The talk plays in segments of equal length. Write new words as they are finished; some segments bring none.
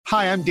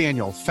Hi, I'm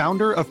Daniel,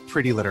 founder of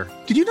Pretty Litter.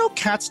 Did you know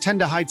cats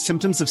tend to hide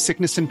symptoms of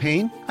sickness and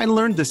pain? I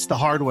learned this the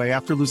hard way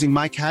after losing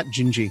my cat,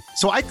 Gingy.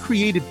 So I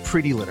created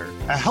Pretty Litter,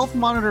 a health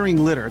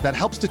monitoring litter that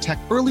helps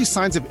detect early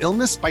signs of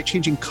illness by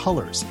changing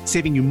colors,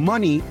 saving you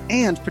money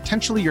and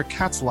potentially your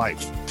cat's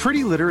life.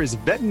 Pretty Litter is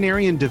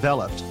veterinarian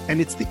developed, and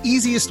it's the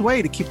easiest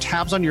way to keep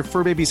tabs on your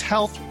fur baby's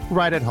health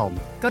right at home.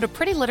 Go to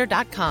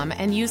prettylitter.com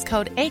and use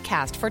code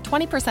ACAST for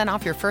 20%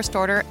 off your first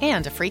order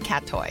and a free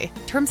cat toy.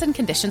 Terms and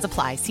conditions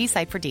apply. See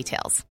site for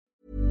details.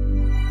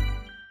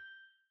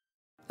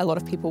 A lot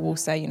of people will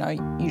say,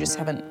 you just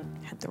haven't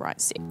had the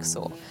right sex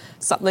or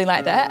something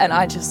like that. And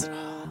I just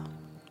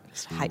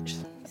hate that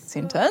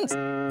sentence.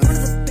 Kia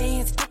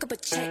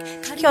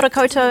ora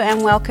koutou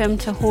and welcome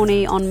to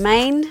Horny on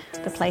Main,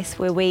 the place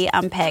where we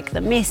unpack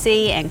the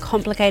messy and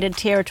complicated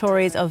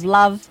territories of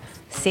love,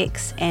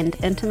 sex and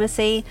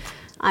intimacy.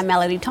 I'm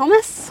Melody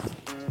Thomas.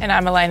 And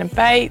I'm Elena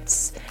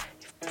Bates.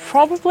 You've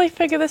probably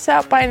figured this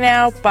out by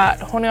now, but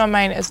Horny on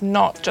Main is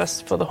not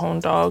just for the horn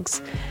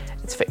dogs.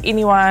 It's for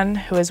anyone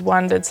who has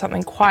wondered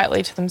something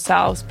quietly to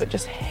themselves but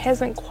just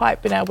hasn't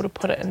quite been able to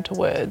put it into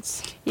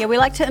words. Yeah, we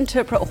like to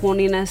interpret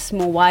horniness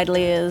more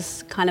widely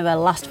as kind of a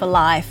lust for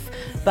life,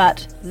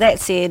 but that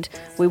said,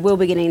 we will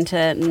be getting into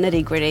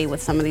nitty-gritty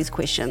with some of these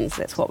questions.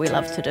 That's what we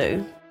love to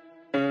do.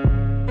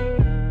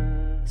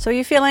 So are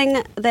you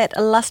feeling that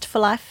lust for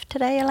life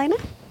today, Elena?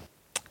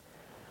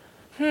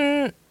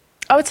 I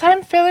would say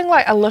I'm feeling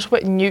like a little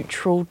bit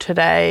neutral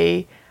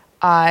today.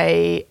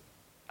 I'm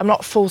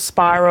not full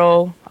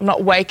spiral. I'm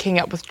not waking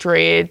up with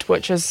dread,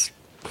 which is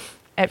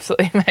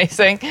absolutely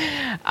amazing.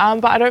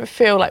 But I don't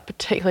feel like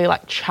particularly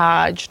like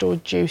charged or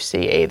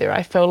juicy either.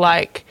 I feel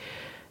like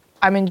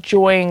I'm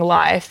enjoying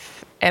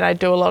life and I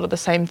do a lot of the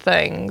same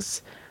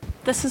things.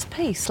 This is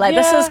peace.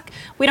 This is,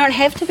 we don't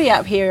have to be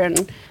up here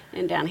and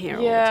down here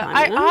all the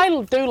time.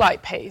 I do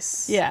like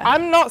peace. Yeah.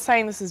 I'm not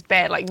saying this is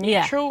bad. Like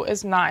neutral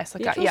is nice.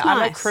 Like Neutral's I'm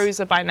a nice.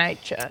 cruiser by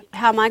nature.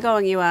 How am I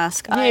going, you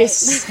ask?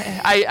 Yes,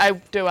 I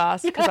do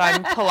ask because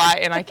I'm polite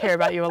and I care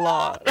about you a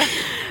lot.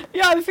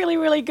 Yeah, I'm feeling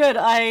really good.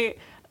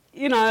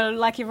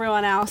 Like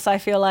everyone else, I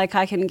feel like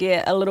I can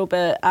get a little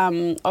bit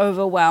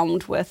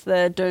overwhelmed with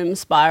the doom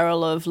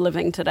spiral of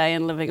living today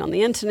and living on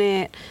the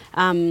internet.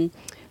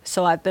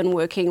 So I've been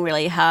working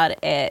really hard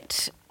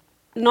at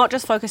not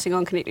just focusing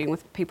on connecting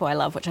with people I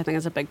love, which I think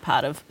is a big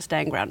part of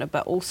staying grounded,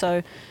 but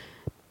also,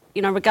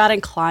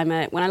 regarding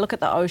climate, when I look at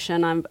the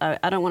ocean,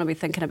 I don't want to be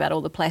thinking about all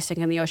the plastic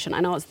in the ocean.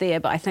 I know it's there,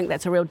 but I think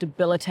that's a real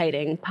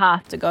debilitating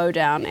path to go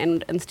down.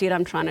 And instead,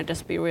 I'm trying to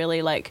just be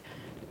really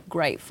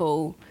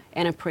grateful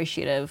and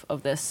appreciative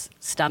of this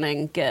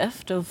stunning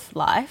gift of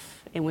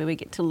life and where we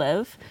get to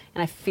live.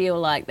 And I feel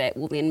like that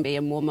will then be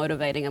a more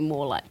motivating and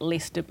more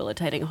less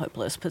debilitating,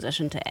 hopeless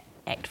position to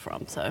act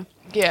from. So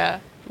yeah,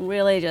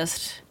 really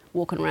just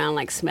walking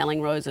around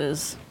smelling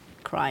roses,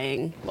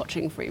 crying,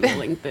 watching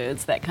free-wheeling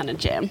birds, that kind of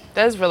jam.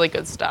 There's really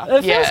good stuff.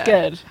 It feels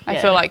good.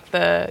 I feel like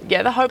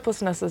the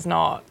hopelessness is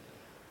not,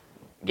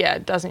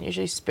 it doesn't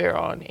usually spur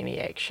on any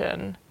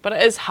action. But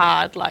it is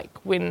hard,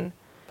 when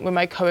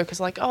my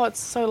co-workers are like, oh, it's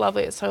so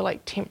lovely, it's so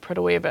temperate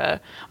or whatever.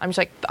 I'm just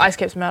like, the ice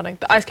caps are melting,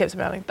 the ice caps are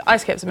melting, the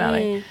ice caps are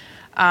melting.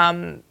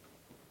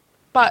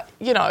 But,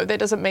 that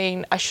doesn't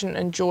mean I shouldn't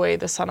enjoy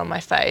the sun on my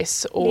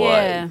face or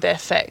the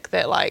fact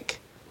that,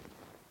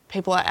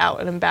 people are out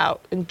and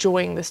about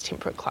enjoying this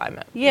temperate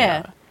climate.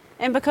 Yeah.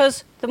 And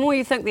because the more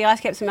you think the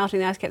ice caps are melting,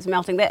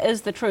 that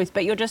is the truth.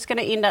 But you're just going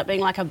to end up being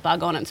like a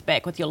bug on its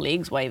back with your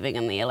legs waving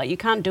in the air. You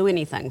can't do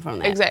anything from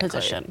that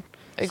position.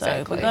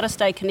 Exactly. So we've got to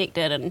stay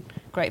connected and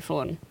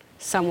grateful and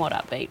somewhat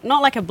upbeat.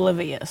 Not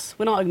oblivious.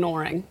 We're not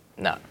ignoring.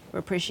 No. We're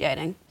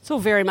appreciating. It's all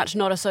very much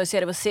not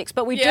associated with sex,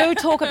 but we do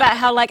talk about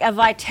how a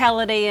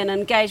vitality and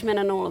engagement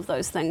and all of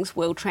those things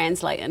will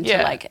translate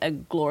into a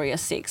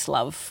glorious sex,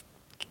 love,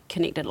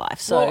 connected life.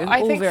 So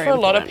I think for a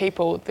lot of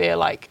people, their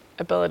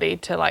ability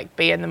to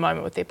be in the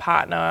moment with their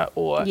partner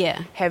or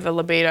have a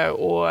libido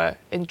or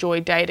enjoy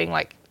dating,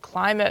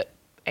 climate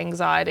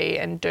anxiety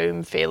and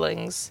doom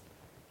feelings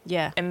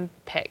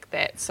impact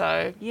that.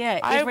 So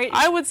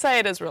I would say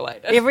it is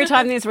related. Every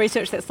time there's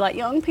research that's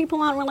young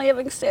people aren't really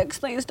having sex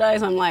these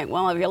days, I'm like,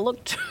 well, have you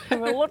looked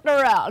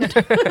around?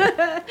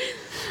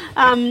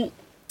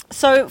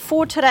 So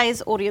for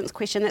today's audience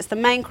question, that's the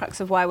main crux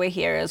of why we're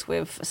here, is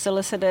we've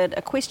solicited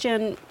a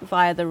question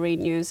via the Read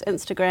News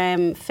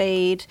Instagram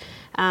feed,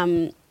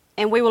 and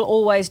we will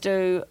always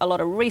do a lot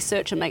of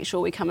research and make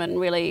sure we come in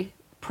really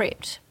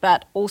prepped.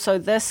 But also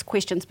this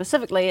question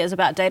specifically is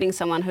about dating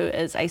someone who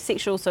is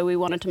asexual, so we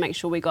wanted to make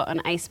sure we got an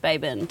ace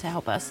babe in to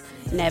help us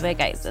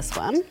navigate this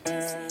one.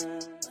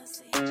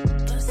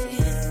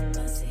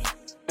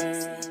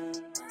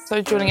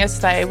 So joining us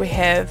today we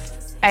have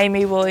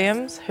Amy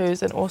Williams,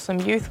 who's an awesome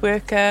youth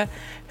worker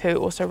who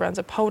also runs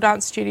a pole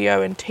dance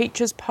studio and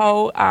teaches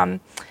pole,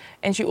 and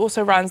she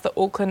also runs the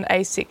Auckland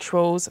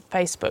Asexuals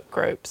Facebook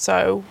group.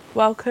 So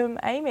welcome,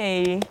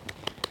 Amy.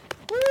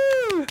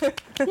 Woo!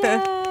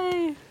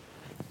 Yay!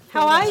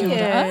 How are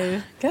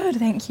you? Good,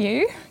 thank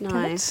you.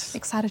 Nice. Good.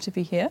 Excited to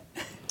be here.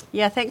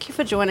 Yeah, thank you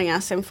for joining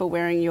us and for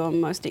wearing your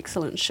most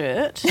excellent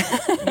shirt.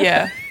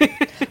 Yeah.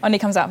 Only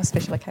comes out for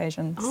special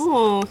occasions.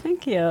 Oh,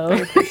 thank you. I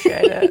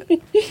appreciate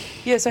it.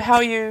 Yeah, so how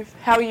are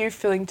you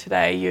feeling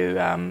today?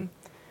 You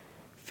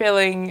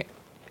feeling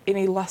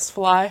any lust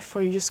for life, or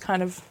are you just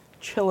kind of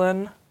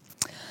chilling?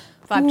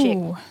 Vibe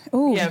check.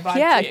 Ooh, Yeah, vibe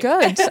yeah, check.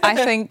 good. I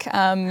think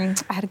I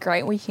had a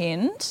great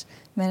weekend.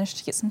 Managed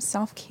to get some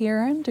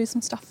self-care in, do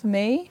some stuff for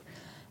me.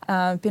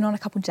 Been on a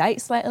couple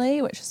dates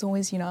lately, which is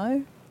always,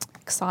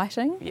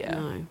 exciting. Yeah.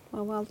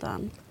 No. Well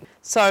done.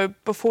 So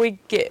before we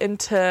get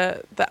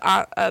into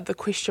the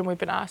question we've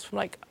been asked from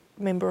like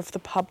a member of the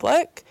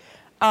public,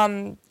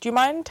 do you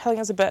mind telling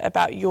us a bit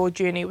about your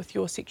journey with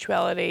your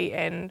sexuality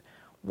and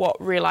what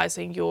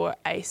realising you're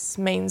ace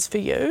means for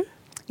you?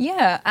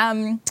 Yeah,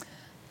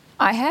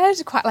 I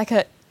had quite like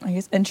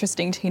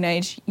interesting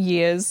teenage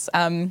years.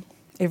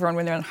 Everyone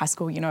when they're in high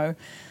school,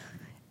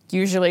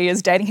 usually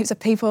is dating heaps of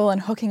people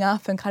and hooking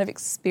up and kind of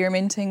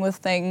experimenting with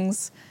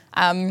things.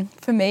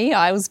 For me,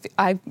 I was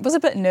a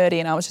bit nerdy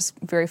and I was just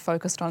very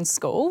focused on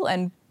school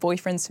and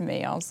boyfriends for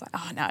me. I was like,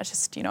 oh no, it's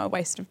just, a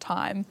waste of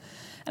time.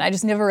 And I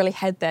just never really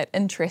had that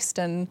interest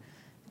in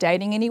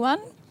dating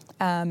anyone.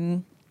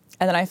 And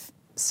then I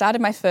started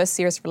my first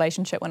serious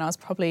relationship when I was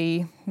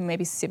probably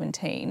maybe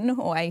 17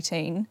 or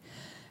 18.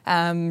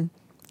 And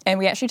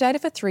we actually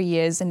dated for 3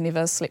 years and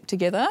never slept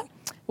together,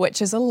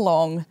 which is a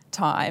long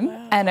time.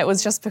 Wow. And it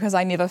was just because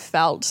I never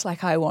felt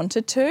like I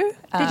wanted to.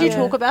 Did you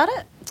talk about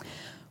it?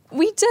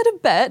 We did a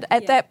bit.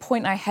 At that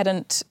point, I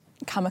hadn't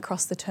come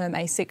across the term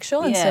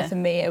asexual. And so for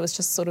me, it was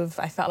just sort of,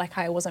 I felt like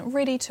I wasn't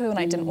ready to and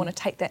I didn't want to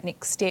take that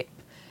next step.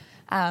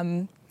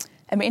 And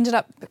we ended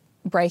up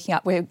breaking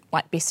up. We're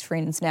like best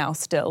friends now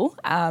still.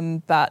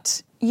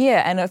 But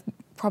yeah, and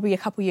probably a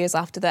couple of years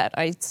after that,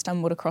 I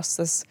stumbled across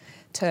this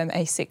term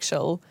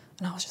asexual.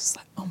 And I was just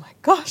like, oh my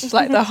gosh,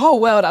 like the whole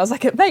world. I was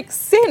like, it makes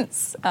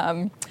sense.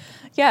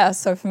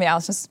 So for me, I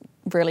was just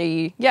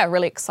really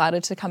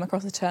excited to come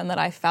across a term that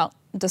I felt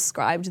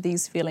described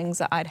these feelings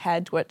that I'd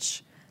had,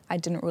 which I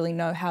didn't really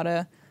know how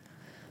to,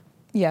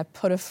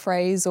 put a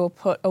phrase or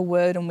put a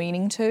word or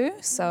meaning to.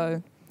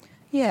 So,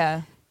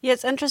 yeah. Yeah,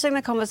 it's interesting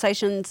the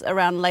conversations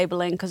around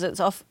labelling because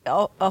it's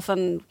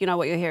often,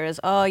 what you hear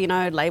is,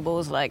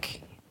 labels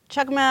like,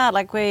 chuck them out,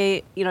 like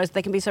they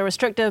can be so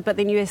restrictive, but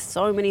then you hear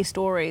so many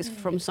stories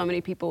from so many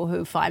people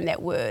who find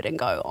that word and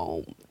go,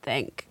 oh,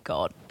 thank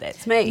God,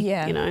 that's me,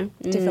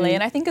 Definitely.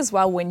 And I think as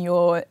well when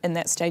you're in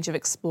that stage of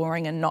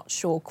exploring and not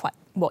sure quite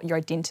what your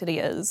identity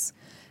is,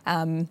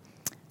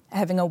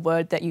 having a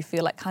word that you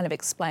feel like kind of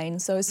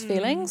explains those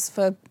feelings.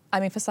 For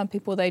some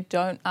people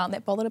aren't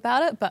that bothered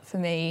about it, but for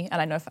me, and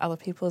I know for other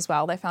people as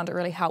well, they found it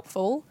really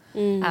helpful.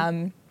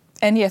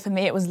 And yeah, for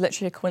me, it was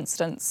literally a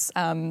coincidence.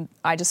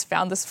 I just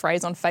found this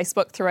phrase on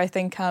Facebook through, I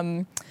think,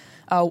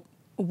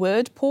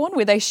 word porn,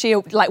 where they share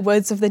like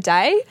words of the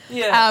day.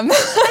 Yeah.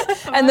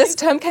 And this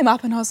term came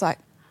up and I was like,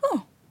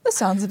 oh, this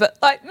sounds a bit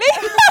like me.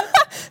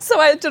 So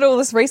I did all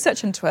this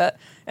research into it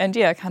and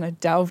kind of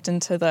delved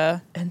into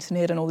the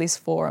internet and all these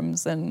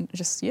forums and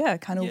just,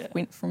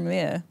 went from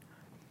there.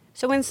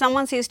 So when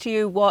someone says to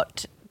you,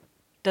 what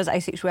does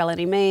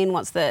asexuality mean?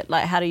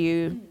 How do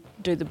you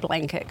do the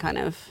blanket kind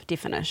of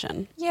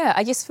definition? Yeah,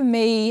 I guess for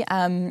me,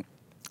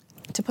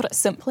 to put it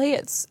simply,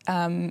 it's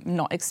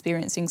not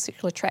experiencing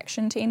sexual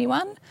attraction to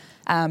anyone.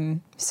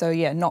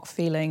 Not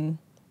feeling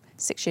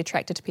sexually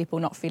attracted to people,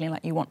 not feeling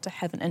like you want to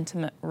have an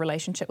intimate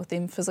relationship with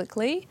them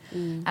physically.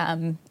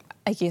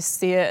 I guess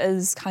there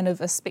is kind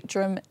of a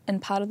spectrum in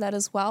part of that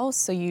as well.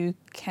 So you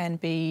can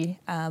be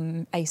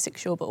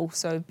asexual but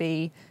also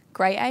be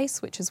grey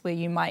ace, which is where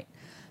you might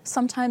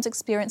sometimes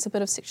experience a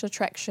bit of sexual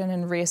attraction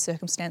in rare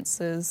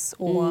circumstances,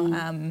 or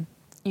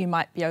you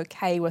might be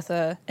okay with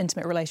an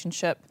intimate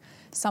relationship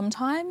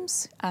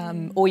sometimes,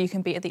 or you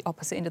can be at the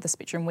opposite end of the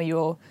spectrum where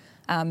you're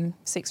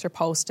sex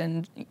repulsed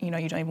and you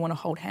don't even want to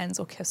hold hands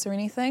or kiss or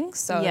anything.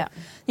 So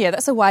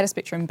that's a wider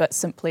spectrum, but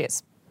simply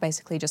it's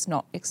basically just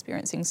not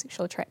experiencing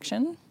sexual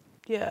attraction.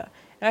 Yeah,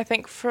 and I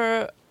think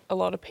for a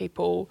lot of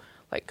people,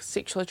 like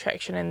sexual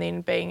attraction and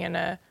then being in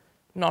a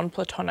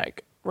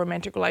non-platonic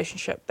romantic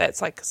relationship,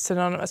 that's like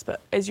synonymous. But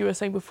as you were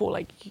saying before,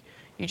 like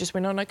you just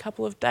went on a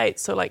couple of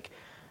dates, so like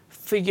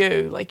for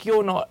you, like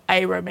you're not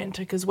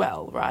aromantic as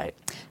well, right?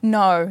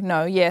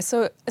 No, yeah.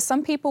 So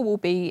some people will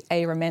be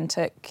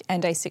aromantic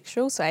and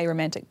asexual. So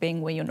aromantic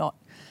being where you're not,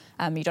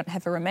 you don't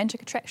have a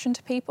romantic attraction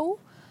to people.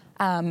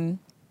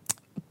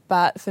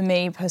 But for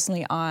me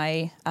personally,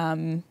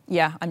 I'm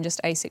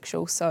just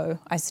asexual. So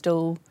I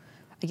still,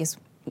 I guess,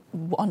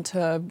 want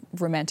a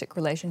romantic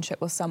relationship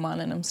with someone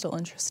and I'm still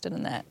interested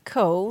in that.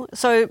 Cool.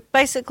 So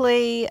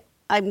basically,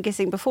 I'm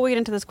guessing before we get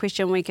into this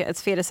question,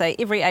 it's fair to say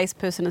every ace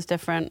person is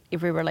different,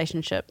 every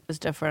relationship is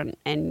different,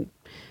 and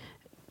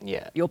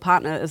your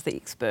partner is the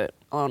expert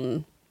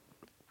on,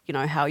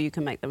 how you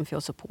can make them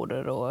feel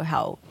supported or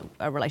how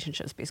a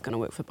relationship is best going to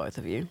work for both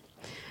of you.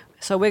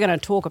 So we're going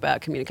to talk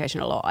about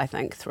communication a lot, I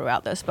think,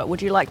 throughout this, but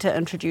would you like to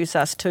introduce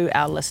us to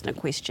our listener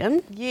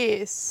question?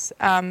 Yes.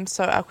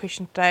 So our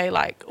question today,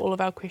 like all of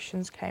our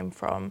questions came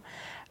from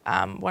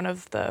one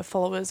of the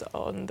followers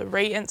on the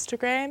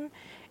Instagram,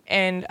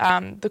 and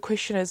the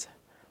question is,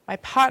 my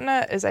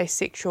partner is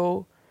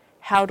asexual,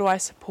 how do I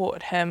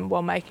support him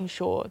while making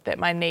sure that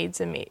my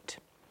needs are met?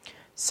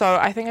 So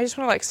I think I just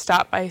want to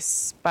start by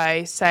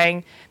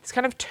saying there's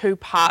kind of two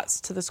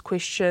parts to this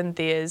question.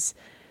 There's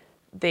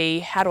the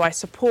how do I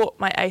support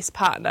my ace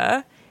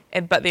partner,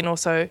 but then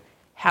also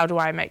how do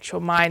I make sure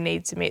my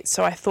needs are met.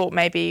 So I thought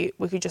maybe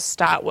we could just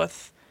start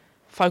with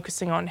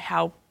focusing on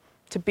how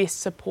to best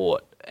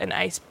support an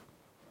ace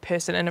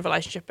person in a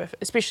relationship,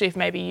 especially if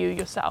maybe you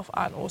yourself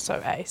aren't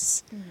also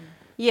ace.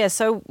 Yeah,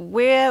 so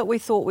where we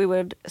thought we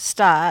would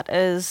start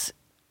is,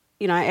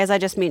 as I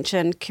just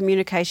mentioned,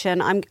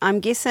 communication. I'm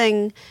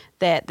guessing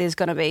that there's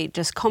going to be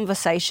just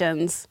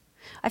conversations.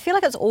 I feel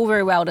like it's all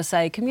very well to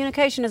say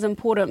communication is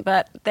important,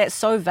 but that's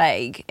so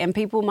vague and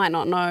people might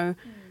not know,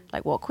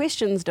 what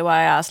questions do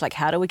I ask?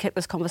 How do we kick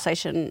this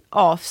conversation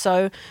off?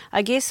 So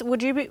I guess,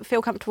 would you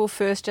feel comfortable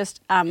first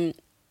just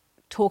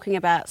talking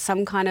about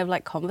some kind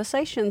of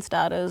conversation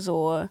starters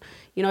or,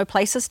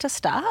 places to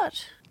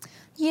start?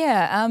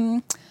 Yeah,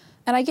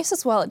 and I guess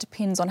as well it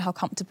depends on how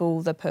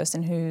comfortable the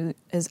person who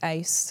is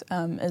ace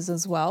is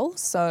as well.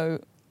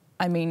 So,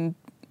 I mean,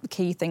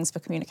 key things for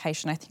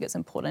communication, I think it's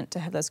important to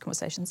have those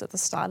conversations at the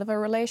start of a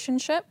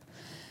relationship.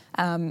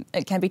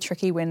 It can be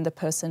tricky when the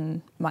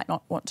person might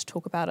not want to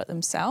talk about it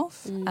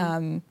themselves.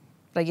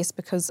 But I guess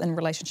because in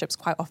relationships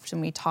quite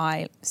often we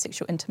tie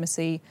sexual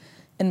intimacy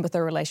in with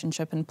a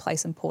relationship and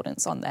place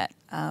importance on that.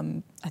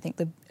 I think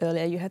the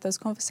earlier you have those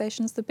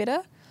conversations, the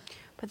better.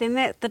 But then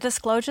the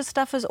disclosure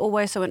stuff is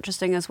always so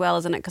interesting as well,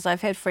 isn't it? Because I've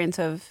had friends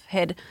who've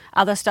had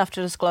other stuff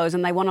to disclose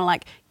and they want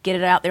to get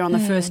it out there on the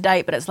first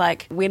date, but it's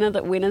when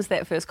is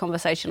that first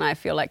conversation? I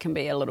feel can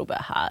be a little bit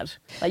hard.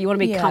 You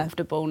want to be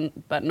comfortable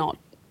but not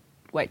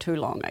wait too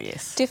long, I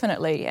guess.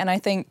 Definitely. And I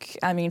think,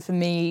 for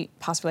me,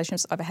 past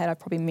relationships I've had, I've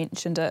probably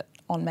mentioned it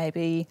on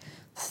maybe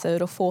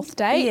third or fourth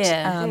date.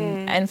 Yeah.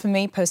 And for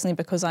me personally,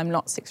 because I'm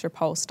not sex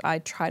repulsed, I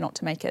try not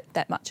to make it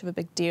that much of a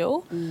big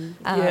deal.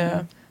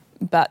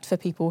 But for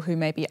people who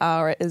maybe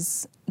are,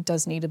 it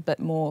does need a bit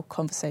more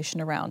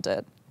conversation around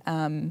it.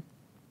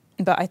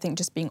 But I think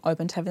just being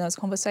open to having those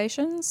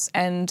conversations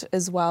and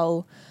as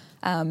well,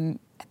 I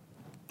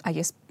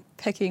guess,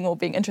 picking or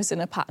being interested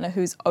in a partner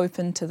who's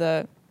open to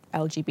the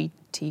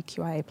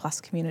LGBTQIA plus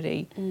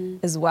community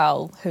as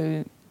well,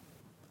 who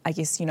I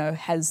guess,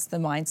 has the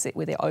mindset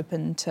where they're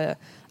open to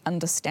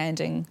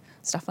understanding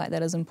stuff like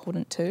that is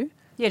important too.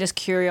 Yeah, just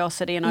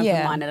curiosity and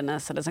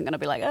open-mindedness. It isn't going to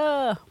be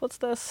what's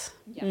this?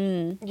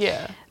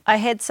 Yeah.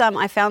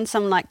 I found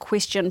some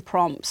question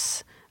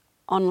prompts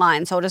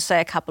online, so I'll just say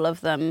a couple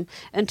of them.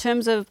 In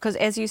terms of, because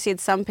as you said,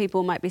 some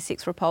people might be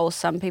sex repulsed,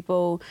 some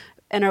people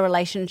in a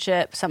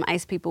relationship, some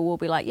ace people will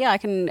be I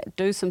can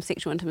do some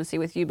sexual intimacy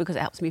with you because it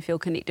helps me feel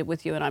connected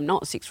with you and I'm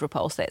not sex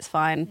repulsed, that's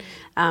fine.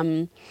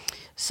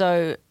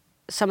 So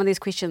some of these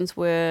questions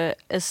were,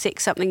 is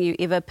sex something you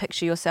ever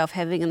picture yourself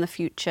having in the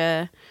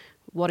future?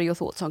 What are your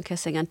thoughts on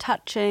kissing and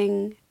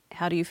touching?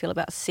 How do you feel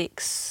about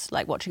sex,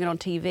 watching it on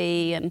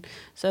TV? And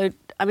so,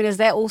 does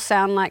that all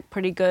sound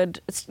pretty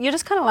good? You're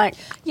just kind of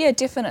yeah,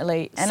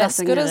 definitely. And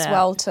it's good as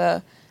well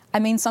to,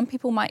 some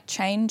people might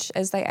change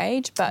as they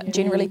age, but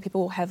generally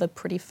people have a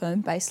pretty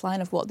firm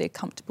baseline of what they're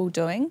comfortable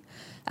doing.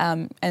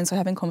 And so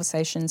having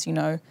conversations,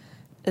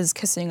 is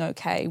kissing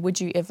okay?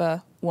 Would you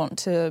ever want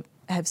to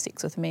have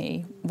sex with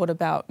me? What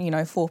about,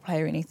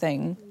 foreplay or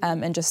anything?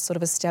 And just sort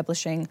of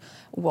establishing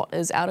what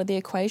is out of the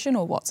equation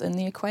or what's in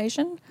the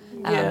equation.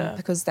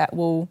 Because that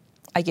will,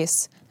 I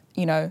guess,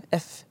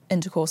 if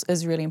intercourse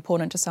is really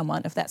important to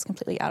someone, if that's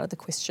completely out of the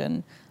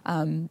question,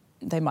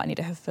 they might need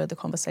to have further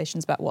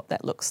conversations about what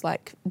that looks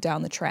like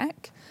down the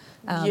track.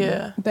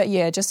 But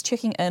just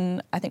checking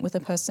in, I think, with the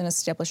person,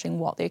 establishing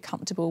what they're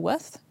comfortable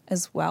with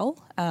as well.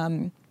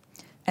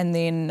 And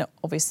then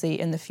obviously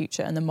in the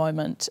future, in the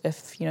moment,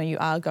 if you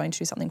are going to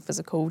do something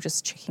physical,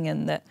 just checking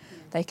in that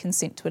they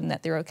consent to it and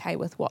that they're okay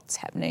with what's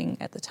happening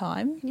at the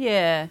time.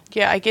 Yeah,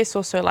 I guess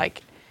also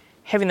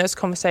having those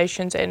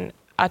conversations and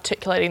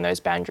articulating those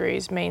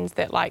boundaries means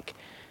that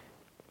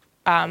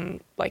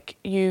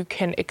you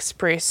can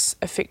express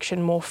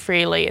affection more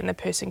freely and the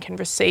person can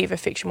receive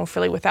affection more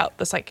freely without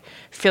this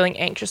feeling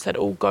anxious that it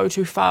will go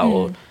too far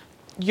or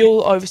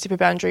you'll overstep a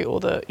boundary or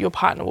your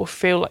partner will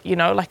feel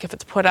if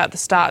it's put out at the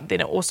start,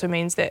 then it also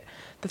means that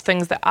the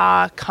things that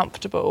are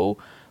comfortable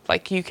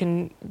you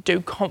can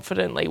do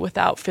confidently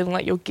without feeling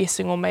like you're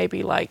guessing or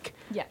maybe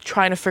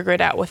trying to figure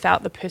it out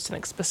without the person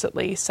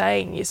explicitly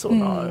saying yes or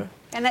no.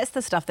 And that's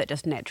the stuff that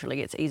just naturally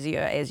gets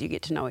easier as you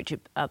get to know each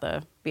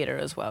other better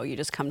as well. You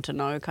just come to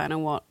know kind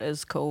of what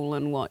is cool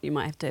and what you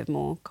might have to have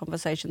more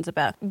conversations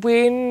about.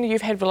 When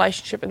you've had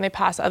relationship in the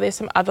past, are there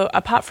some other,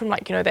 apart from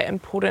that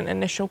important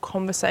initial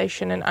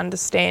conversation and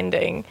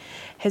understanding,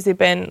 has there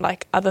been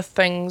other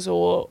things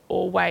or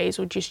ways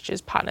or gestures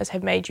partners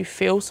have made you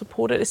feel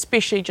supported,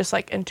 especially just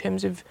in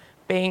terms of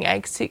being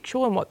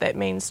asexual and what that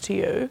means to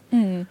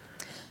you?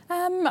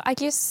 I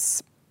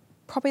guess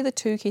probably the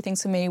two key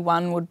things for me,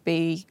 one would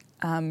be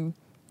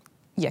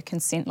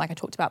consent, like I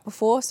talked about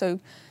before. So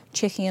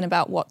checking in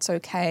about what's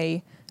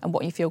okay and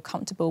what you feel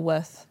comfortable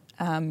with,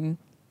 and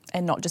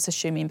not just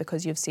assuming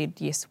because you've said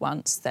yes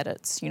once that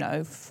it's,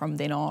 from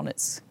then on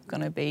it's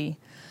going to be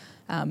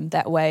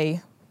that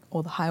way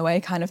or the highway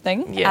kind of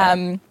thing.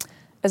 Yeah.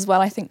 As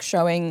well, I think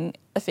showing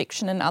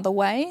affection in other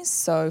ways.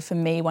 So for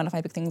me, one of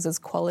my big things is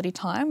quality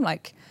time,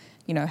 like,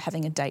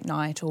 having a date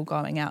night or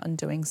going out and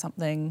doing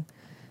something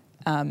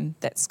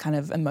that's kind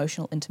of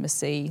emotional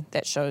intimacy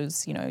that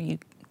shows, you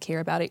care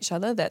about each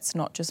other. That's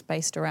not just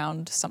based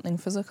around something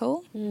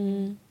physical.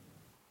 I'm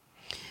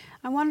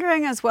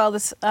wondering as well,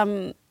 this,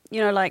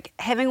 like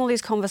having all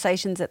these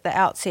conversations at the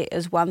outset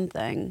is one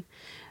thing.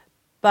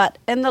 But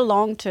in the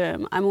long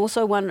term, I'm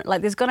also wondering,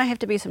 like, there's going to have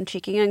to be some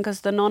checking in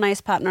because the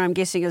non-ace partner, I'm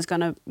guessing, is going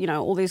to,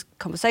 all these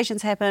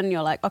conversations happen.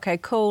 You're like, okay,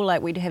 cool.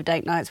 Like, we have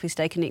date nights. We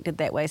stay connected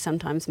that way.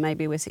 Sometimes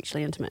maybe we're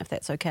sexually intimate if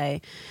that's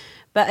okay.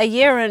 But a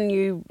year in,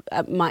 you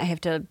might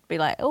have to be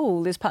like,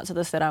 oh, there's parts of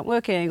this that aren't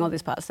working or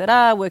there's parts that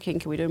are working.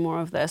 Can we do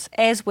more of this?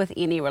 As with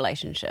any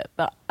relationship.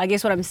 But I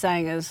guess what I'm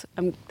saying is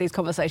these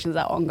conversations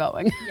are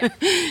ongoing. Yeah.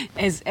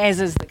 as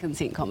is the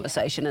consent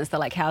conversation. Is the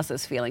like, how's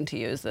this feeling to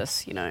you? Is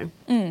this,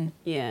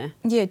 Yeah.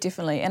 Yeah,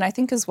 definitely. And I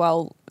think as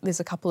well, there's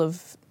a couple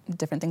of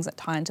different things that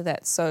tie into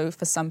that. So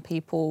for some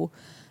people,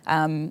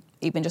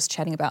 even just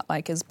chatting about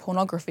like, is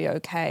pornography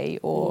okay,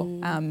 or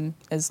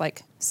is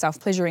like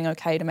self-pleasuring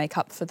okay to make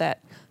up for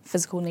that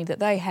physical need that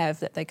they have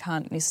that they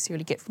can't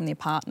necessarily get from their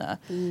partner.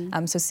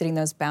 So setting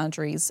those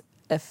boundaries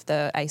if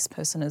the ace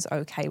person is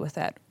okay with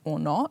that or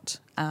not.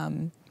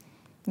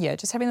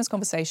 Just having those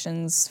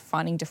conversations,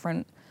 finding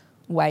different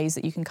ways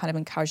that you can kind of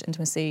encourage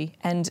intimacy,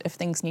 and if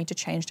things need to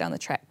change down the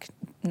track,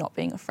 not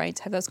being afraid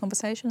to have those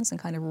conversations and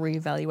kind of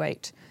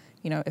reevaluate,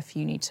 if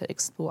you need to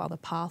explore other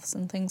paths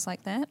and things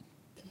like that.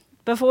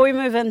 Before we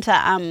move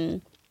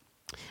into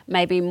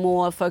maybe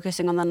more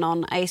focusing on the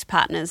non-ace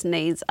partner's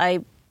needs,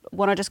 I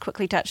want to just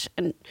quickly touch,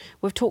 and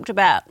we've talked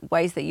about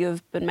ways that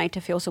you've been made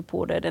to feel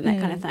supported and that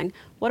kind of thing.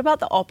 What about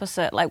the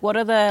opposite? Like, what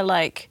are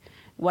the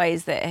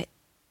ways that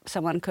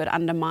someone could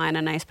undermine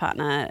an ace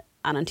partner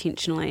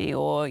unintentionally,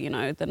 or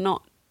they're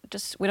not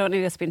just, we don't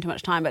need to spend too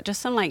much time, but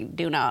just some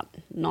do not,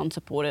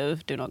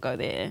 non-supportive, do not go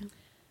there.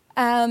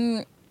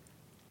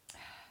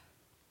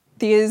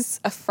 There's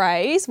a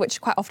phrase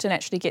which quite often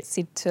actually gets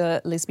said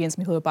to lesbians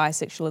and people who are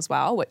bisexual as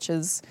well, which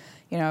is,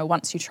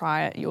 once you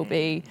try it, you'll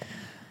be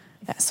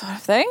that sort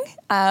of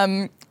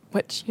thing,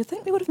 which you'd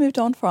think we would have moved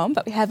on from,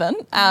 but we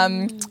haven't.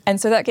 And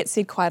so that gets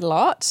said quite a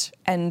lot.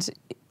 And,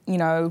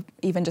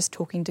 even just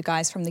talking to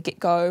guys from the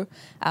get-go,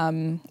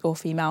 or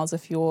females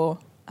if you're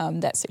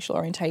that sexual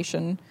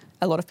orientation,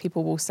 a lot of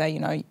people will say,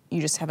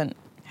 you just haven't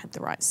had the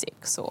right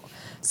sex or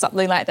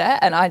something like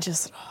that. And I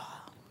just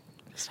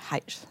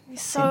hate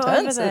this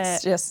sentence.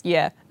 It's just,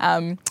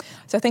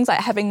 so things like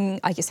having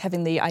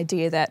the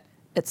idea that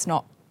it's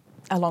not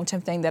a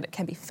long-term thing, that it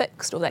can be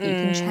fixed or that you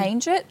can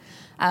change it.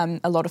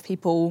 A lot of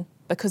people,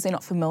 because they're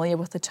not familiar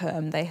with the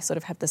term, they sort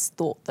of have this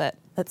thought that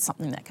it's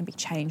something that can be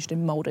changed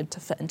and moulded to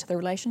fit into the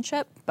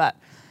relationship. But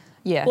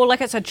or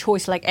like it's a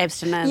choice, like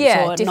abstinence,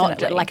 or definitely.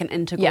 Not like an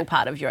integral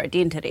part of your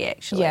identity,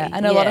 actually. Yeah,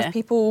 and a lot of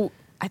people,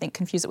 I think,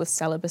 confuse it with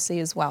celibacy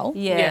as well.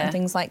 And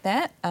things like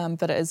that.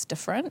 But it is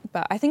different.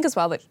 But I think as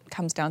well that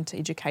comes down to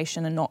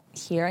education and not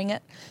hearing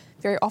it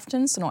very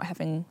often, so not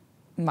having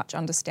much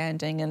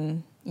understanding,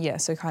 and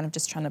so kind of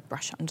just trying to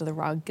brush it under the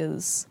rug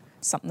is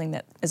something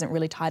that isn't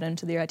really tied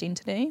into their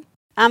identity.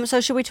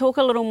 So should we talk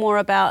a little more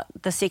about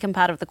the second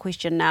part of the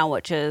question now,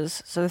 which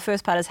is, so the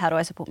first part is how do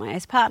I support my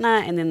ace partner,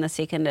 and then the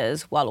second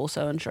is while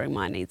also ensuring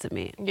my needs are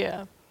met.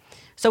 Yeah.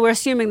 So we're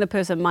assuming the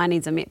person, my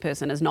needs are met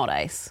person, is not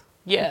ace.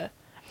 Yeah.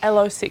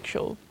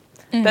 Allosexual.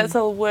 That's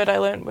a word I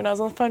learned when I was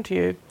on the phone to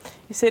you.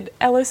 You said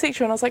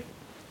allosexual, and I was like,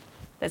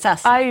 that's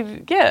us.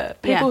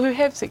 People who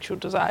have sexual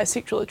desire,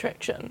 sexual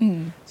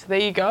attraction. So there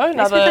you go.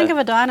 Makes me think of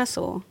a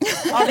dinosaur.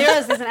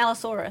 There's an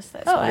Allosaurus.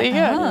 That's why. There you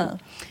go.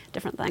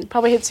 Different thing.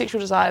 Probably had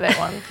sexual desire, that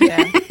one.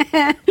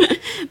 Yeah.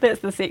 That's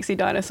the sexy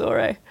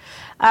dinosaur.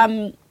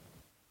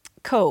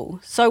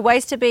 Cool. So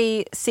ways to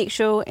be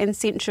sexual and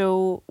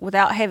sensual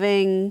without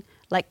having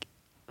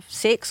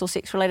sex or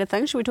sex-related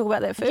things. Should we talk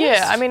about that first?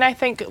 Yeah, I mean, I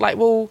think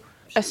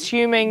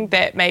assuming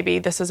that maybe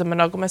this is a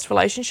monogamous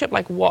relationship,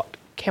 what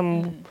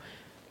can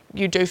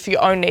you do for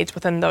your own needs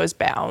within those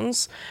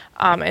bounds?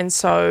 And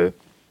so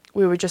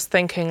we were just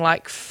thinking,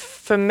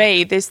 for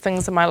me, there's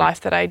things in my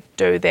life that I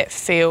do that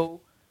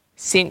feel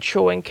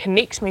sensual and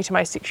connect me to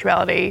my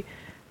sexuality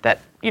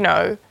that,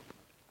 I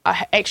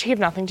actually have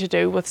nothing to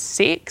do with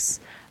sex.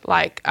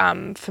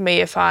 For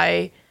me, if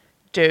I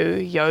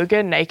do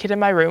yoga naked in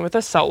my room with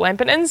a salt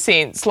lamp and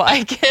incense,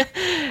 I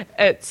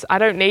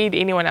don't need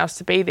anyone else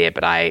to be there,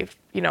 but I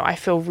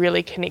feel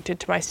really connected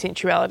to my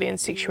sensuality and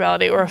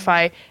sexuality. Or if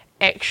I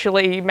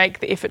actually make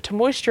the effort to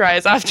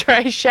moisturize after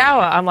I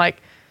shower, I'm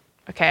like,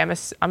 okay,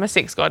 I'm a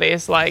sex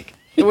goddess,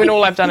 when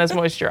all I've done is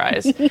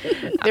moisturize.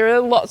 There are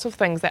lots of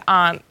things that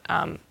aren't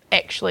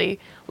actually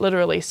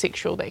literally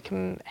sexual that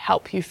can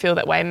help you feel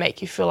that way and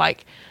make you feel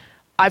like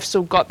I've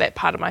still got that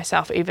part of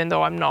myself, even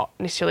though I'm not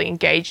necessarily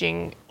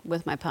engaging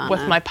with my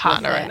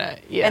partner in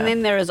it. Yeah. And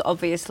then there is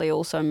obviously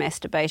also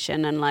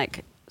masturbation and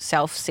like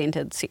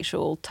self-centered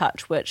sexual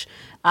touch, which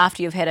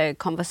after you've had a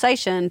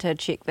conversation to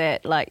check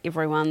that like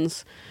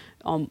everyone's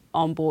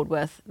on board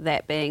with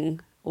that being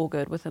all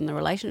good within the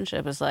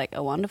relationship is like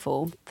a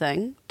wonderful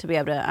thing to be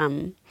able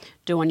to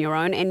do on your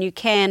own. And you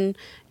can,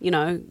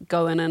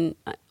 go in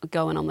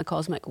on the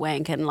cosmic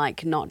wank and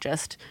like not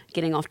just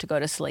getting off to go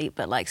to sleep,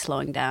 but like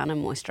slowing down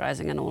and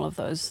moisturizing and all of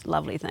those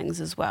lovely things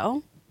as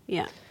well.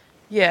 Yeah.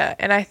 Yeah,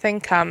 and I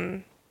think,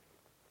 like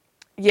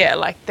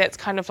that's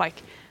kind of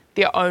like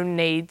their own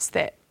needs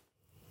that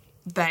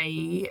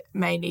they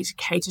may need to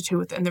cater to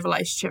within the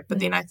relationship. But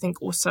then I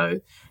think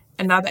also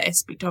another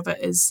aspect of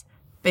it is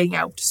being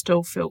able to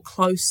still feel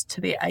close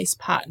to their ace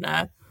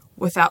partner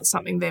without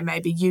something they may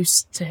be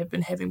used to have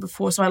been having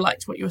before. So I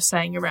liked what you were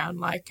saying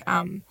around like,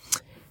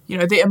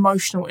 the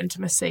emotional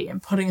intimacy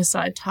and putting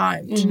aside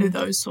time to do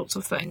those sorts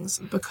of things.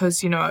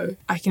 Because,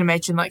 I can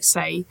imagine like,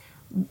 say,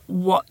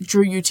 what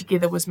drew you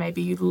together was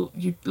maybe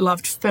you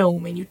loved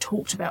film and you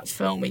talked about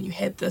film and you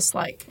had this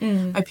like,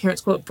 my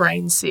parents call it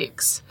brain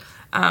sex,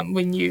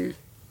 when you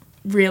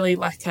really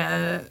like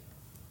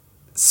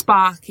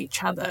spark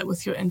each other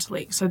with your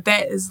intellect. So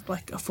that is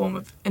like a form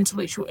of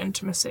intellectual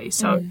intimacy.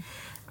 So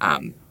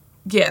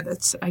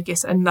that's I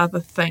guess another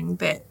thing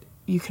that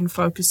you can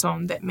focus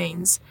on that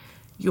means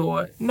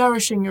you're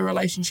nourishing your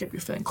relationship,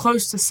 you're feeling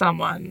close to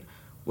someone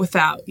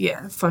without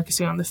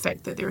focusing on the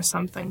fact that there are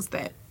some things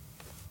that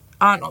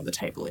aren't on the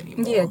table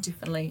anymore. Yeah,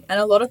 definitely. And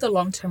a lot of the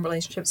long-term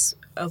relationships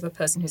of a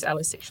person who's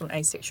allosexual and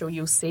asexual,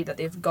 you'll see that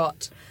they've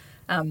got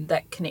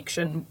that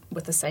connection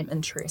with the same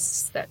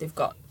interests, that they've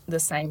got the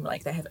same,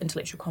 like they have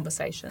intellectual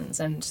conversations,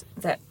 and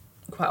that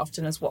quite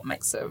often is what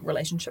makes a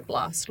relationship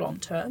last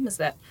long-term, is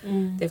that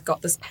they've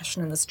got this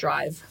passion and this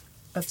drive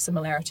of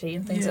similarity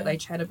and things that they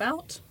chat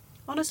about.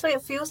 Honestly,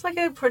 it feels like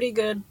a pretty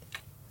good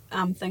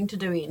thing to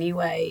do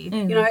anyway.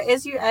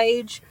 As you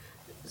age,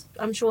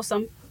 I'm sure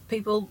some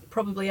people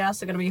probably are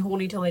still going to be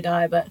horny till they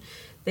die, but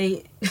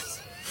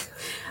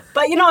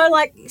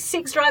like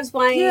sex drives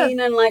wane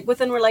and like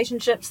within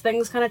relationships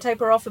things kind of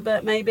taper off a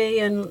bit maybe,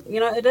 and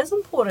it is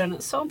important.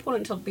 It's so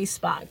important to be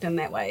sparked in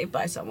that way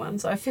by someone.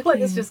 So I feel like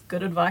it's just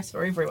good advice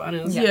for everyone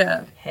is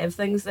have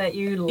things that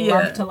you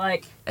love to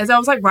like. As I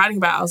was like writing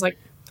about it, I was like,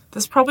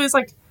 this probably is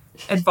like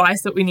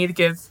advice that we need to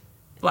give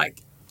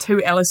like to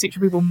allosexual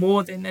people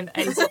more than an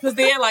asexual, because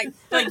they're like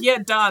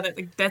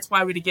that's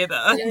why we're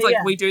together. It's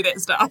like we do that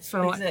stuff.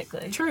 And I'm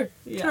exactly. Like, true.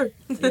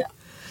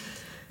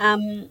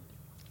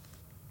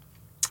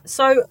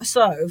 So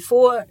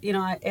for,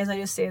 as I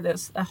just said,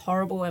 there's a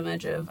horrible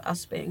image of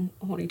us being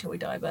horny till we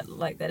die, but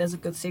like that is a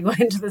good segue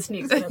into this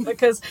next bit,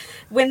 because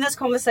when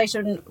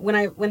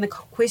the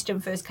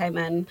question first came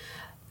in,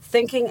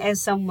 thinking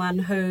as someone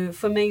who,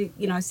 for me,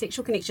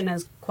 sexual connection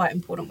is quite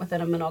important within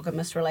a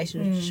monogamous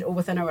relationship or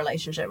within a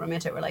relationship,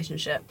 romantic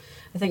relationship.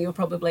 I think you're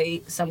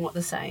probably somewhat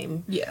the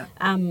same. Yeah.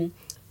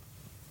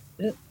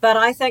 But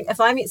I think if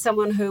I met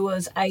someone who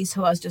was ace,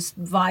 who I was just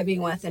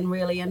vibing with and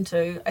really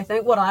into, I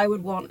think what I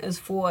would want is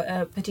for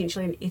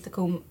potentially an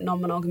ethical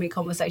non-monogamy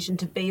conversation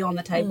to be on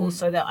the table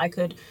so that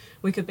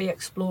we could be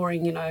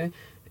exploring,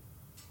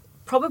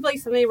 probably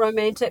for me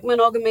romantic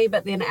monogamy,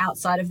 but then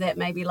outside of that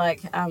maybe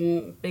like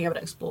being able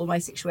to explore my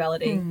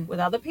sexuality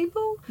with other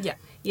people. Yeah,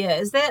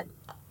 is that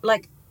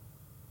like,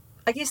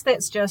 I guess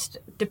that's just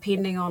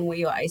depending on where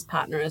your ace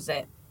partner is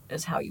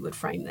how you would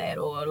frame that,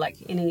 or like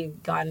any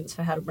guidance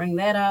for how to bring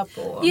that up?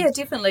 Or Yeah,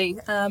 definitely.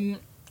 I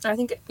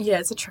think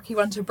it's a tricky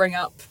one to bring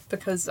up,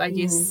 because I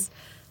guess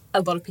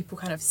a lot of people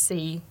kind of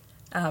see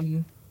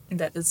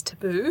that as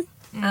taboo,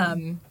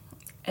 and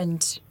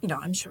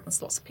I'm sure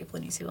there's lots of people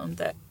in New Zealand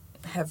that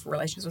have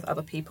relations with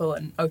other people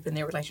and open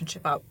their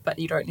relationship up, but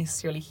you don't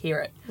necessarily hear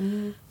it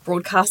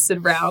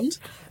broadcasted around.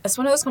 It's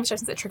one of those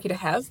conversations that's tricky to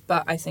have,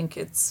 but I think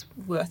it's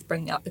worth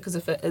bringing up, because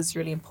if it is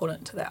really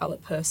important to that other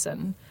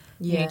person,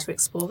 you need to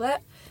explore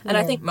that. And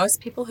I think most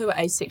people who are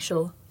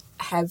asexual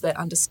have that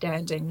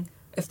understanding,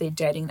 if they're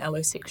dating an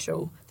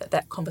allosexual,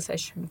 that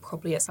conversation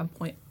probably at some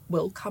point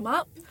will come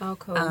up. Oh,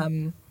 cool.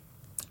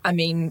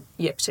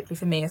 Particularly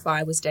for me, if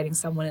I was dating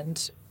someone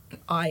and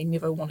I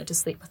never wanted to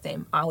sleep with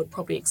them, I would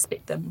probably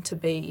expect them to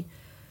be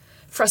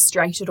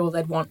frustrated, or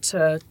they'd want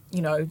to,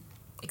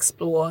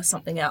 explore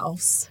something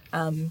else.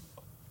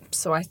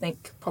 So I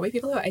think probably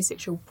people who are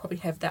asexual probably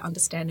have that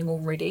understanding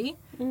already,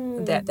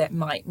 that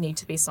might need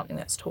to be something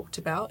that's talked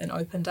about and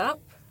opened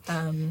up.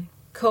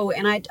 Cool.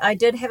 And I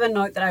did have a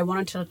note that I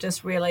wanted to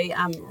just really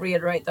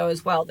reiterate though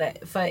as well,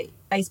 that for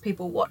ace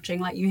people watching,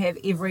 like you have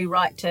every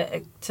right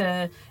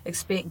to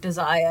expect,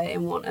 desire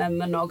and want a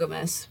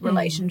monogamous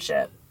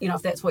relationship.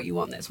 If that's what you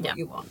want, that's what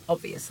you want,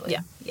 obviously.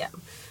 Yeah.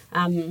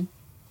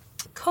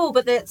 Cool,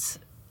 but that's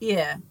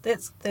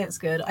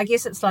good. I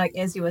guess it's like,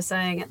 as you were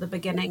saying at the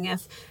beginning,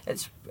 if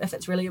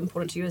it's really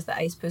important to you as the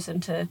ace person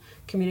to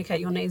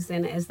communicate your needs,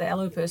 then as the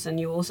allo person,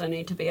 you also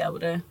need to be able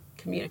to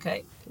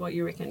communicate what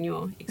you reckon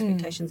your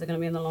expectations are going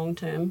to be in the long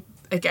term.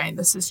 Again,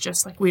 this is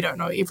just like, we don't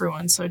know,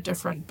 everyone's so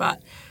different,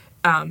 but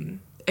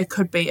it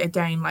could be,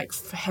 again, like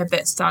have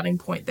that starting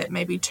point that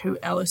maybe two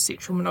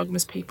asexual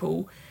monogamous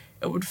people,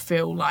 it would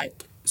feel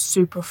like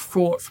super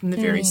fraught from the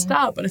very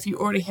start. But if you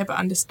already have an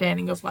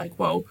understanding of like,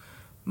 well,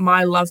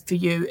 my love for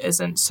you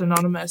isn't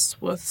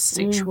synonymous with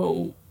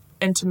sexual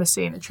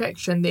intimacy and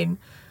attraction, then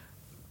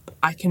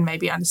I can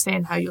maybe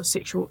understand how your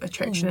sexual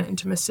attraction and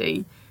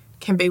intimacy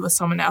can be with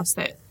someone else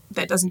that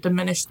doesn't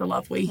diminish the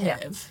love we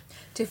have.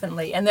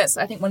 Definitely. And that's,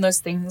 I think, one of those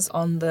things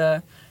on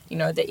the, you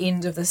know, the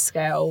end of the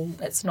scale.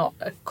 It's not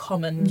a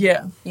common,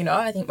 you know,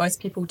 I think most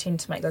people tend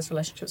to make those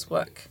relationships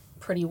work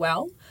pretty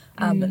well.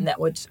 And that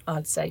would,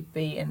 I'd say,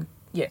 be in,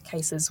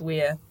 cases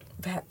where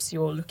perhaps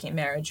you're looking at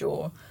marriage,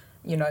 or,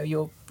 you know,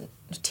 you're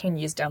 10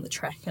 years down the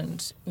track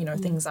and, you know,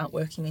 things aren't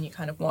working and you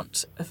kind of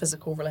want a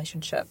physical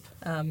relationship.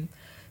 I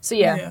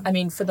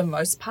mean, for the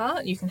most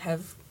part, you can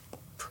have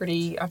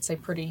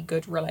pretty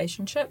good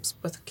relationships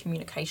with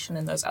communication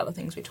and those other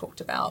things we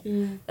talked about.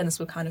 And this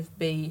would kind of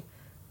be,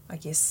 I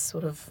guess,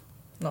 sort of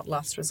not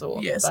last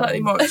resort. Yeah, slightly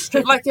more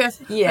extreme. Like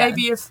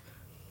maybe if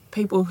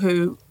people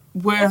who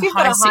were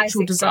high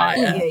sexual desire,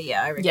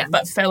 I reckon.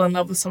 but fell in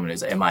love with someone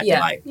who's, it might be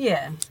like,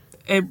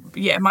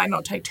 it might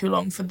not take too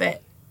long for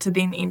that to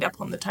then end up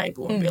on the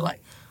table and be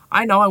like,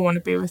 I know I want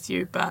to be with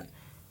you, but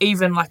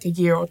even like a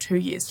year or 2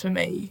 years for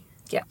me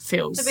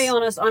feels... To be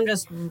honest, I'm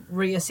just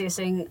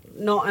reassessing,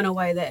 not in a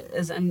way that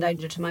is in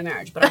danger to my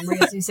marriage, but I'm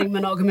reassessing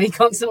monogamy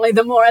constantly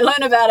the more I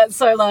learn about it.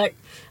 So, like,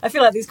 I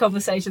feel like these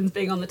conversations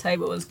being on the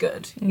table is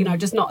good. You know,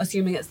 just not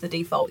assuming it's the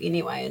default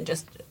anyway and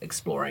just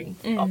exploring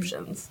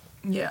options.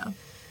 Yeah.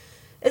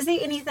 Is there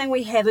anything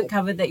we haven't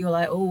covered that you're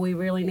like, oh, we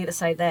really need to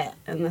say that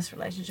in this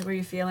relationship? Are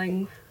you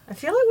feeling... I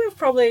feel like we've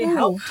probably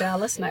helped our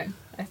listener.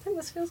 I think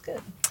this feels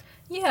good.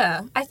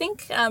 Yeah, I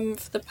think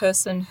for the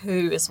person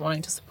who is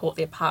wanting to support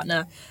their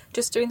partner,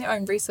 just doing their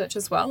own research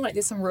as well. Like,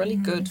 there's some really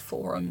good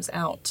forums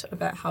out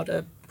about how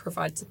to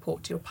provide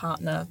support to your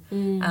partner.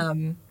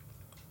 And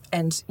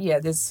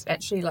there's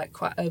actually like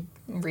quite a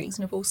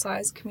reasonable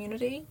sized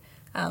community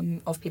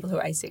of people who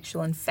are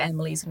asexual, and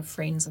families and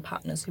friends and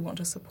partners who want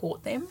to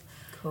support them.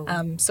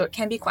 Cool. So it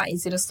can be quite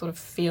easy to sort of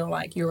feel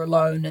like you're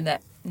alone and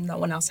that no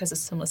one else has a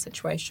similar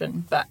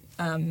situation. But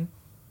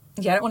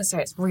I don't want to say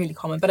it's really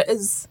common, but it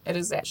is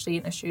actually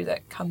an issue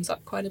that comes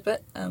up quite a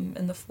bit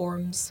in the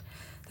forums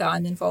that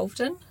I'm involved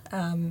in.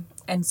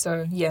 And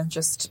so,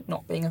 just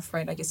not being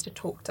afraid, I guess, to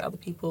talk to other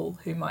people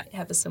who might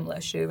have a similar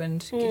issue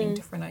and getting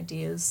different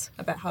ideas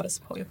about how to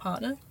support your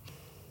partner.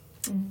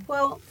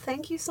 Well,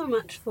 thank you so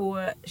much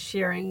for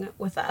sharing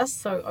with us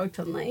so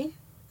openly.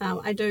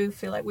 I do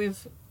feel like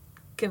we've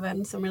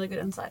given some really good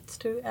insights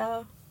to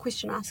our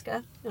question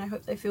asker, and I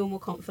hope they feel more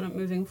confident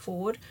moving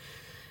forward.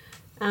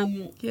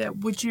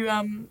 Would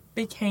you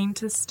be keen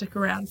to stick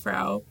around for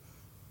our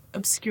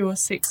obscure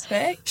sex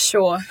fact?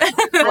 Sure.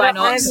 Why not?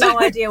 I have no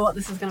idea what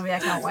this is going to be. I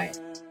can't wait.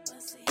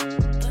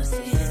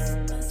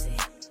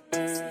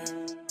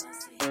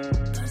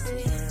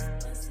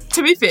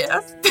 To be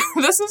fair,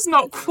 this is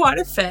not quite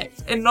a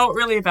fact and not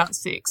really about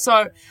sex.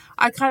 So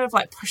I kind of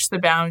like push the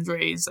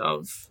boundaries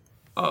of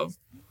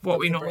what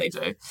we normally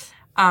do.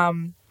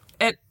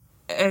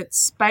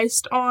 It's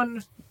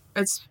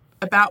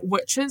about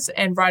witches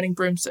and riding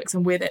broomsticks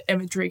and where that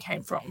imagery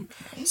came from.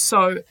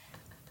 So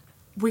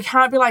we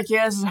can't be like,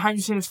 this is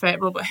 100% a fact,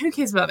 but who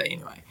cares about that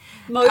anyway?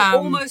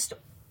 Almost,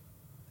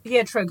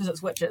 true, because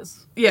it's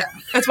witches. Yeah,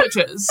 it's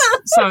witches,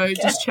 so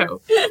just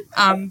chill.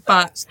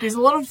 But there's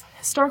a lot of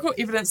historical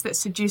evidence that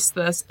suggests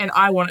this, and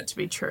I want it to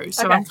be true.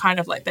 So I'm kind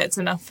of like, that's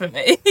enough for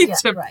me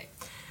to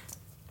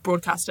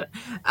broadcast it.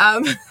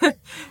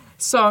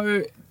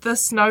 So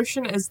this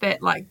notion is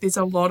that, like, there's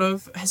a lot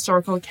of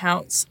historical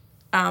accounts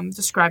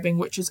describing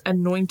witches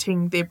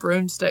anointing their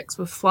broomsticks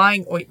with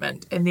flying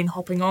ointment and then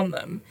hopping on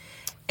them.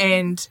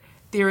 And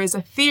there is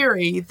a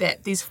theory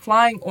that these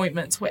flying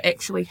ointments were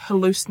actually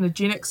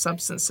hallucinogenic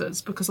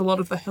substances, because a lot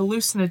of the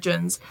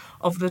hallucinogens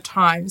of the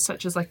time,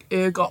 such as like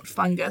ergot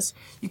fungus,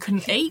 you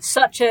couldn't eat.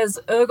 Such as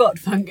ergot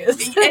fungus.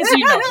 As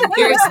you know,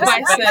 very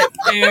classic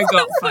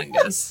ergot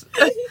fungus.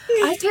 I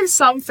have to have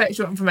some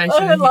factual information.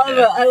 I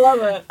love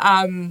it.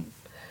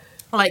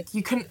 Like,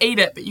 you couldn't eat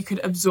it, but you could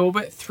absorb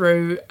it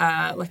through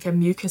like a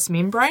mucous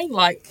membrane,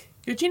 like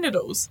your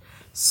genitals.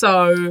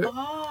 So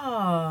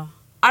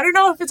I don't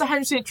know if it's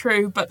 100%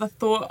 true, but the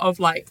thought of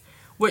like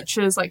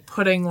witches like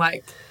putting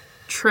like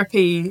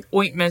trippy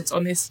ointments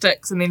on their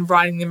sticks and then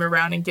riding them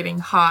around and getting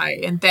high,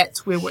 and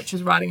that's where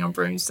witches riding on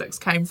broomsticks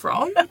came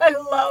from. I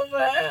love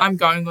it. I'm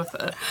going with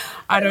it.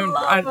 I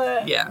love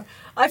it. Yeah.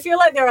 I feel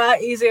like there are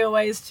easier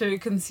ways to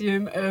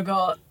consume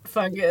ergot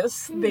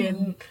fungus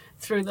than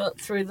through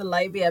the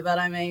labia, but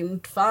I mean,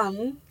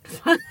 fun.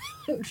 Have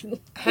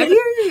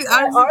you?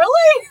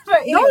 Orally?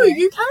 But anyway, no,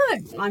 you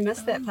can't. I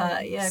missed that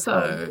part. Yeah.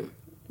 So cool.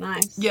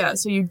 Nice. Yeah,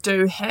 so you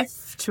do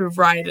have to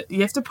ride it.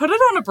 You have to put it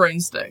on a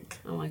broomstick.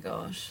 Oh my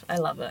gosh, I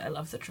love it. I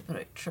love the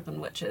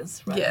tripping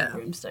witches riding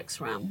broomsticks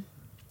around.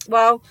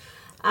 Well,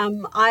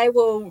 I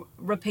will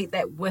repeat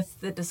that with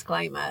the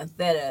disclaimer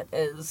that it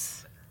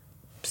is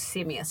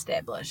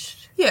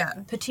semi-established. Yeah.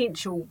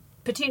 Potential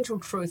potential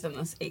truth in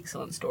this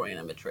excellent story and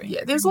imagery.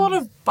 Yeah, there's a lot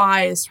of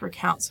biased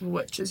recounts of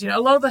witches. You know,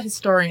 a lot of the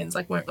historians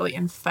weren't really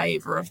in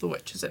favour of the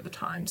witches at the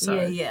time.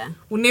 So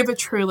we'll never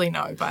truly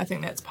know, but I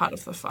think that's part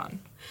of the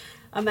fun.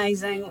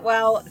 Amazing.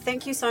 Well,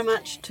 thank you so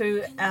much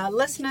to our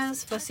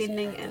listeners for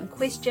sending in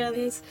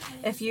questions.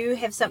 If you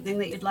have something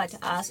that you'd like to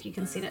ask, you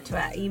can send it to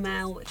our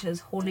email, which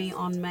is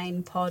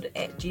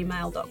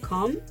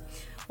hornyonmainpod@gmail.com.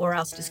 Or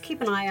else just keep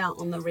an eye out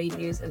on the Read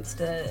News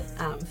Insta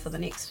for the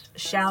next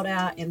shout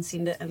out and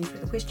send it in through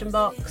the question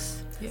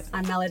box. Yeah.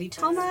 I'm Melody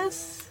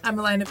Thomas. I'm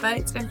Elena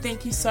Bates, and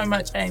thank you so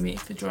much, Amy,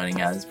 for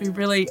joining us. We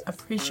really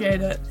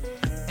appreciate it.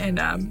 And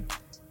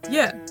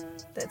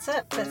That's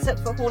it. That's it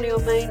for Horny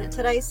on Main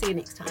today. See you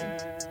next time.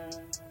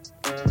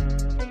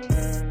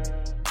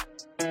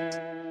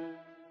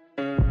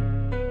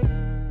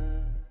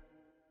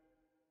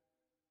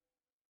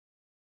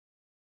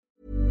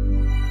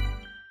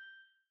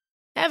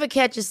 Ever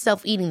catch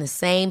yourself eating the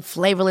same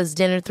flavorless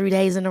dinner 3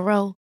 days in a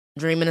row?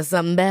 Dreaming of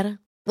something better?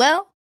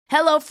 Well,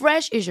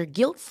 HelloFresh is your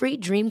guilt-free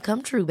dream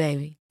come true,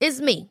 baby. It's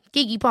me,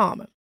 Keke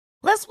Palmer.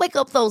 Let's wake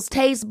up those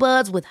taste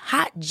buds with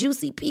hot,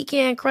 juicy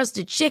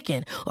pecan-crusted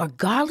chicken or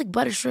garlic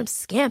butter shrimp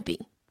scampi.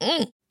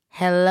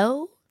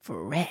 Hello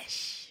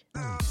Fresh.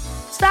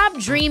 Stop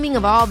dreaming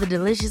of all the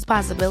delicious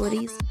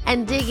possibilities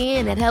and dig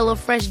in at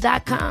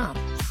HelloFresh.com.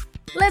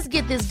 Let's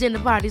get this dinner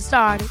party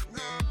started.